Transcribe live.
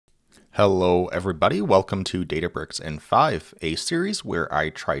Hello everybody, welcome to Databricks in 5, a series where I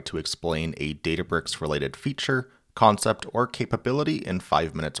try to explain a Databricks related feature, concept, or capability in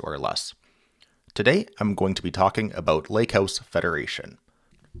 5 minutes or less. Today I'm going to be talking about Lakehouse Federation.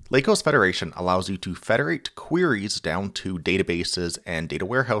 Lakehouse Federation allows you to federate queries down to databases and data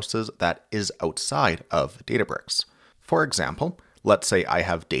warehouses that is outside of Databricks. For example, let's say I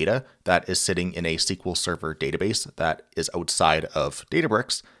have data that is sitting in a SQL Server database that is outside of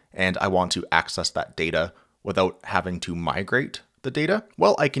Databricks, and I want to access that data without having to migrate the data.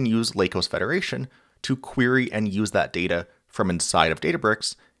 Well, I can use Lakehouse Federation to query and use that data from inside of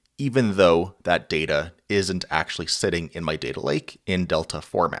Databricks, even though that data isn't actually sitting in my data lake in Delta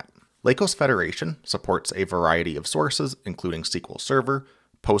format. Lakehouse Federation supports a variety of sources, including SQL Server,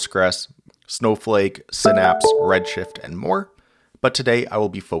 Postgres, Snowflake, Synapse, Redshift, and more. But today I will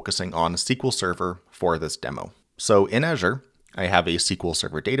be focusing on SQL Server for this demo. So in Azure, I have a SQL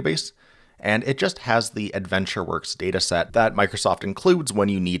Server database, and it just has the AdventureWorks dataset that Microsoft includes when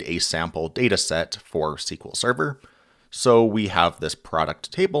you need a sample dataset for SQL Server. So we have this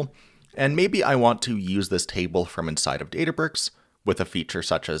product table, and maybe I want to use this table from inside of Databricks with a feature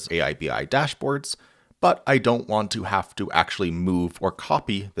such as AI/BI dashboards, but I don't want to have to actually move or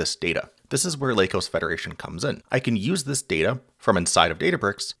copy this data. This is where Lakehouse Federation comes in. I can use this data from inside of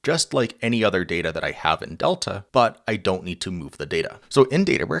Databricks just like any other data that I have in Delta, but I don't need to move the data. So in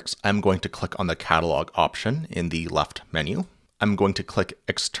Databricks, I'm going to click on the catalog option in the left menu. I'm going to click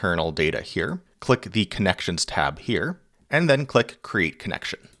external data here, click the connections tab here, and then click create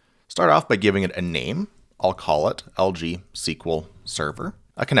connection. Start off by giving it a name. I'll call it LG SQL Server,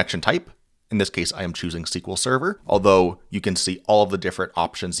 a connection type. In this case, I am choosing SQL Server, although you can see all of the different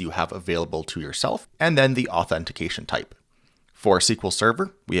options you have available to yourself, and then the authentication type. For SQL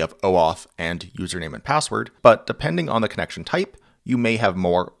Server, we have OAuth and username and password, but depending on the connection type, you may have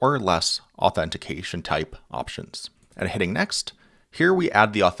more or less authentication type options. And hitting next, here we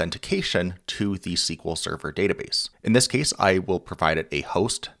add the authentication to the SQL Server database. In this case, I will provide it a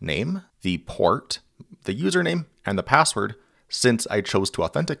host name, the port, the username, and the password, since I chose to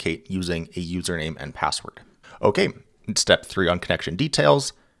authenticate using a username and password. Okay, step 3 on connection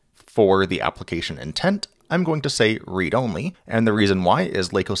details. For the application intent, I'm going to say read only. And the reason why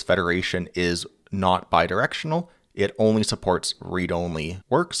is Lakehouse Federation is not bidirectional. It only supports read-only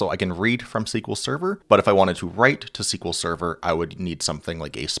work, so I can read from SQL Server. But if I wanted to write to SQL Server, I would need something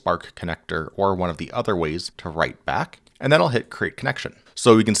like a Spark connector or one of the other ways to write back. And then I'll hit create connection.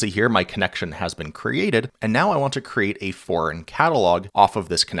 So you can see here my connection has been created, and now I want to create a foreign catalog off of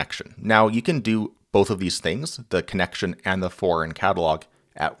this connection. Now you can do both of these things, the connection and the foreign catalog,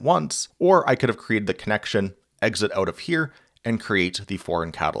 at once, or I could have created the connection, exit out of here, and create the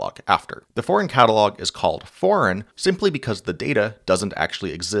foreign catalog after. The foreign catalog is called foreign simply because the data doesn't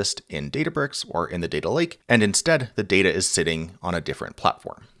actually exist in Databricks or in the data lake, and instead the data is sitting on a different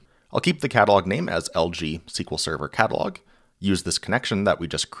platform. I'll keep the catalog name as LG SQL Server Catalog, use this connection that we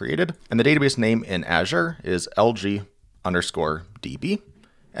just created, and the database name in Azure is LG_DB,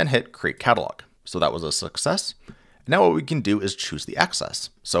 and hit create catalog. So that was a success. Now what we can do is choose the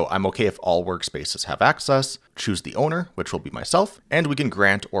access. So I'm okay if all workspaces have access, choose the owner, which will be myself, and we can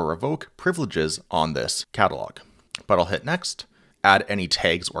grant or revoke privileges on this catalog. But I'll hit next, add any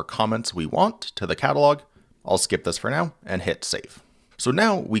tags or comments we want to the catalog. I'll skip this for now and hit save. So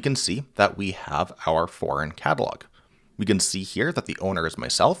now we can see that we have our foreign catalog. We can see here that the owner is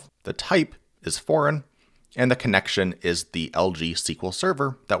myself, the type is foreign, and the connection is the LG SQL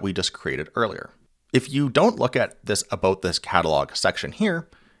Server that we just created earlier. If you don't look at this about this catalog section here,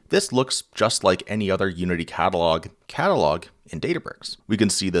 this looks just like any other Unity catalog in Databricks. We can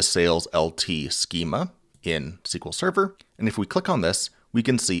see the sales LT schema in SQL Server, and if we click on this, we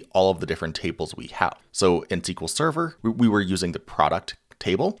can see all of the different tables we have. So in SQL Server, we were using the product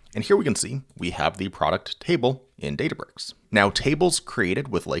table, and here we can see we have the product table in Databricks. Now, tables created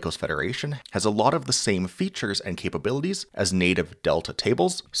with Lakehouse Federation has a lot of the same features and capabilities as native Delta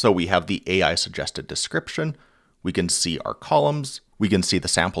tables. So we have the AI suggested description, we can see our columns, we can see the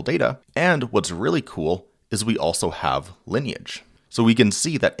sample data, and what's really cool is we also have lineage. So we can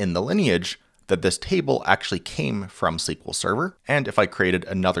see that in the lineage, that this table actually came from SQL Server. And if I created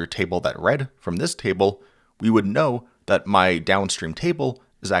another table that read from this table, we would know that my downstream table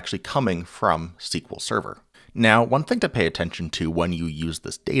is actually coming from SQL Server. Now, one thing to pay attention to when you use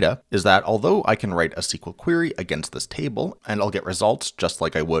this data is that although I can write a SQL query against this table and I'll get results just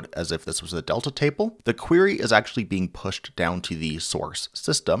like I would as if this was a Delta table, the query is actually being pushed down to the source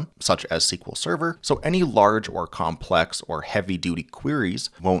system, such as SQL Server. So any large or complex or heavy-duty queries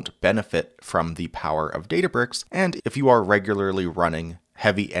won't benefit from the power of Databricks. And if you are regularly running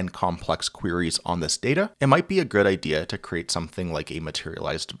heavy and complex queries on this data, it might be a good idea to create something like a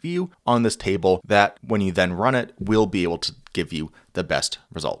materialized view on this table that when you then run it will be able to give you the best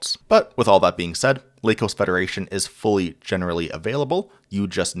results. But with all that being said, Lakehouse Federation is fully generally available. You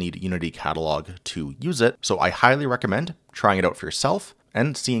just need Unity Catalog to use it. So I highly recommend trying it out for yourself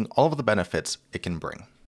and seeing all of the benefits it can bring.